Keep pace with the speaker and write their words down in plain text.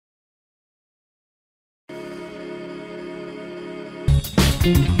I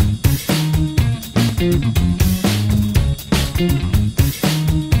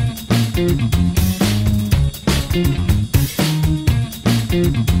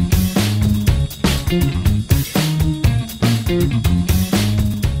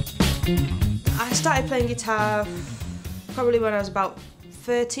started playing guitar probably when I was about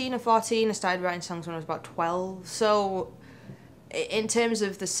 13 or 14. I started writing songs when I was about 12. So in terms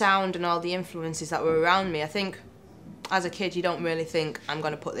of the sound and all the influences that were around me, I think as a kid you don't really think, I'm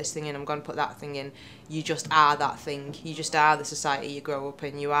going to put this thing in, I'm going to put that thing in. You just are that thing. You just are the society you grow up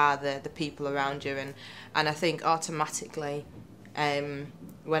in. You are the people around you. And I think automatically,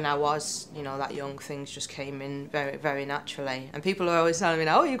 when I was, you know, that young, things just came in very, very naturally. And people are always telling me,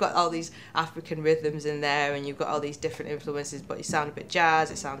 oh, you've got all these African rhythms in there and you've got all these different influences, but you sound a bit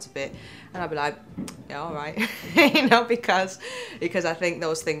jazz, it sounds a bit... And I'll be like, yeah, all right. You know, because I think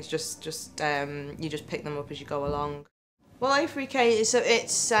those things just you just pick them up as you go along. Well, A3K,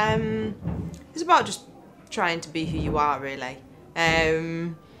 it's about just trying to be who you are, really.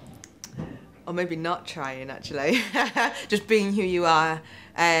 Or maybe not trying, actually. Just being who you are,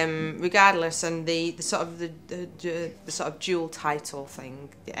 regardless. And the sort of dual title thing,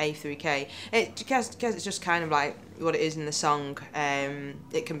 the A3K, because it's just kind of like what it is in the song.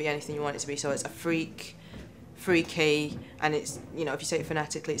 It can be anything you want it to be. So it's a freaky, and it's, you know, if you say it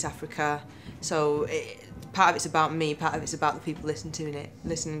phonetically, it's Africa. So part of it's about me, part of it's about the people listening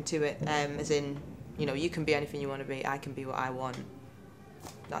to it. As in, you know, you can be anything you want to be. I can be what I want.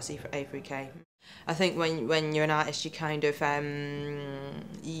 That's A3K. I think when you're an artist, you kind of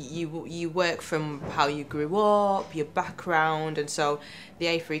you work from how you grew up, your background, and so the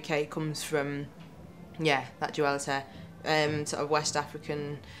A3K comes from, yeah, that duality, sort of West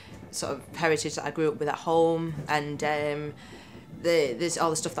African sort of heritage that I grew up with at home, and there's all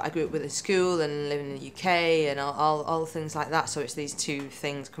the stuff that I grew up with in school and living in the UK and all things like that. So it's these two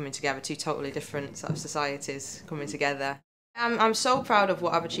things coming together, two totally different sort of societies coming together. I'm so proud of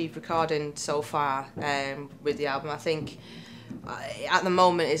what I've achieved recording so far with the album. I think at the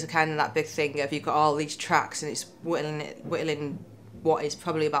moment it's kind of that big thing of you've got all these tracks and it's whittling what is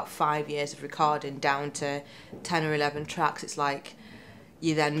probably about 5 years of recording down to 10 or 11 tracks. It's like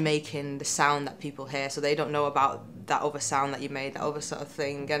you're then making the sound that people hear, so they don't know about that other sound that you made, that other sort of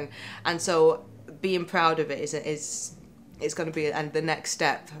thing. And so being proud of it is going to be, and the next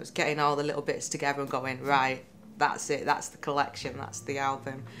step was getting all the little bits together and going, right, that's it, that's the collection, that's the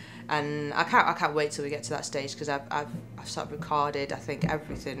album. And I can't wait till we get to that stage, because I've sort of recorded, I think,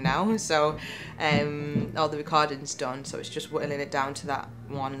 everything now. So all the recording's done, so it's just whittling it down to that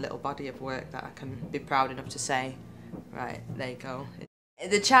one little body of work that I can be proud enough to say, right, there you go.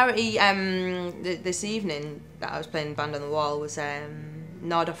 The charity this evening that I was playing Band on the Wall was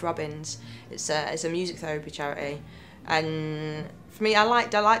Nordoff Robbins. It's a music therapy charity, and for me, I like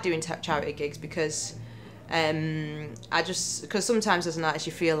doing charity gigs because because sometimes as an artist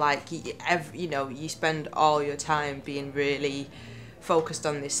you feel like you spend all your time being really focused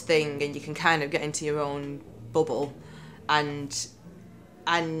on this thing, and you can kind of get into your own bubble, and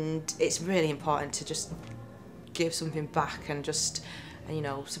it's really important to just give something back, and just, you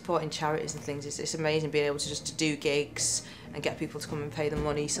know, supporting charities and things. It's amazing being able to just do gigs and get people to come and pay the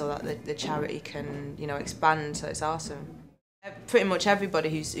money so that the charity can, you know, expand. So it's awesome. Pretty much everybody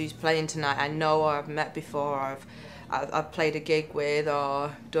who's playing tonight I know or I've met before, or I've played a gig with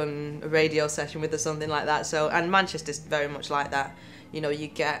or done a radio session with or something like that. So, and Manchester's very much like that. You know, you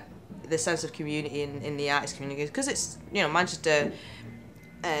get the sense of community in the artist community, because it's, you know, Manchester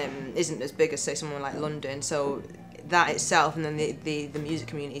isn't as big as, say, somewhere like London, so that itself, and then the music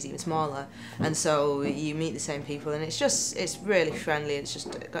community is even smaller, and so you meet the same people, and it's really friendly. It's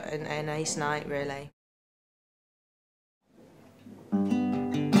just a nice night, really.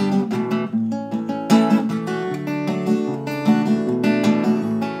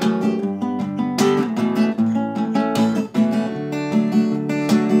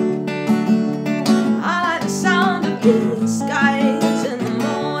 Blue skies in the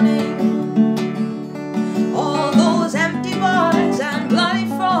morning, all those empty bars and bloody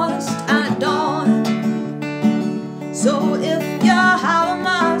frost at dawn. So if you have a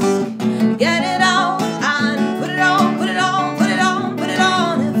mask, get it out and put it on, put it on, put it on, put it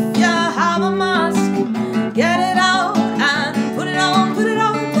on. If you have a mask, get it out and put it on, put it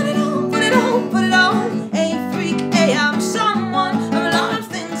on, put it on, put it on, put it on. A freak, I'm someone, I'm a lot of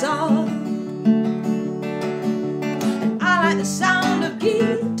things are. The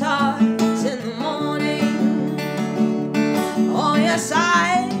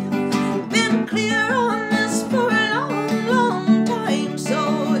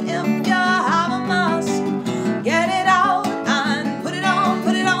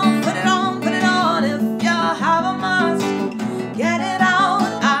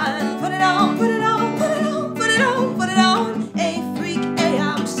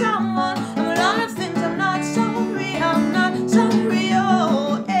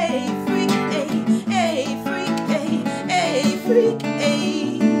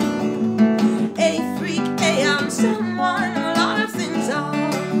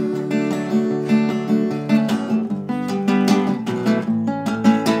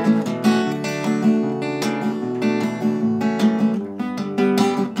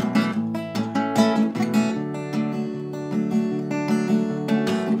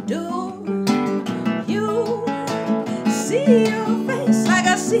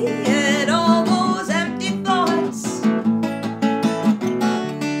at all those empty thoughts.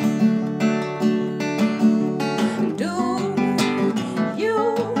 Do you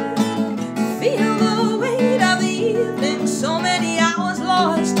feel the weight of the evening? So many hours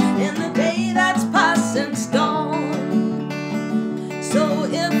lost in the day that's past since dawn. So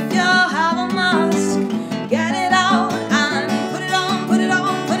if you have a mask, get it out and put it on, put it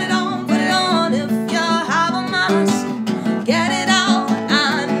on, put it on, put it on. If you have a mask, get it out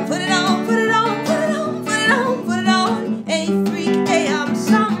and put it on, put it on, put it on, put it on, put it on. Hey freak, hey, I'm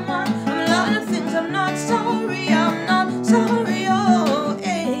someone, I'm a lot of things, I'm not sorry, I'm not sorry, oh.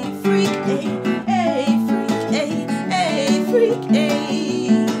 Hey freak, hey, hey freak, hey, hey freak, hey.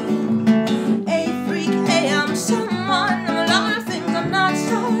 Hey freak, hey, I'm someone, I'm a lot of things, I'm not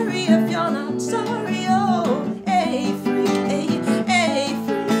sorry if you're not sorry, oh. Hey freak, hey, hey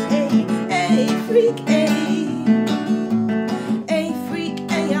freak, hey, hey freak, hey.